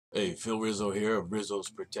Hey, Phil Rizzo here of Rizzo's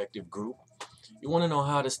Protective Group. You want to know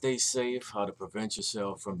how to stay safe, how to prevent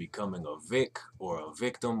yourself from becoming a vic or a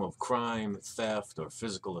victim of crime, theft, or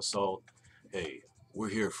physical assault? Hey, we're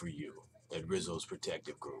here for you at Rizzo's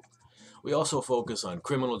Protective Group. We also focus on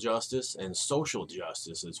criminal justice and social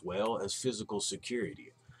justice as well as physical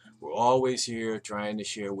security. We're always here trying to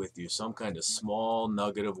share with you some kind of small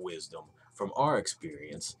nugget of wisdom from our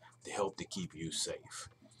experience to help to keep you safe.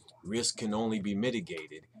 Risk can only be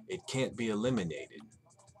mitigated, it can't be eliminated.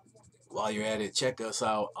 While you're at it, check us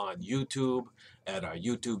out on YouTube at our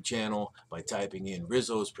YouTube channel by typing in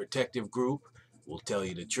Rizzo's Protective Group. We'll tell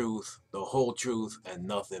you the truth, the whole truth, and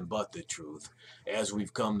nothing but the truth, as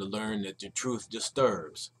we've come to learn that the truth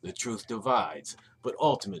disturbs, the truth divides, but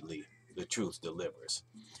ultimately, the truth delivers.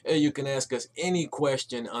 You can ask us any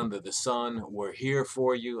question under the sun. We're here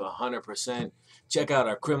for you 100%. Check out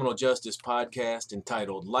our criminal justice podcast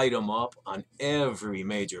entitled Light 'em Up on every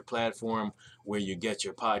major platform where you get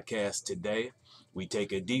your podcast today. We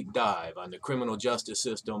take a deep dive on the criminal justice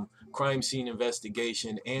system, crime scene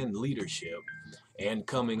investigation, and leadership. And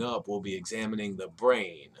coming up, we'll be examining the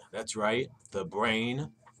brain. That's right, the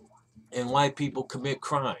brain, and why people commit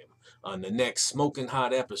crime on the next smoking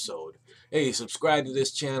hot episode. Hey, subscribe to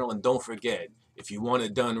this channel and don't forget, if you want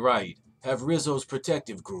it done right, have Rizzo's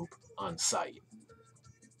Protective Group on site.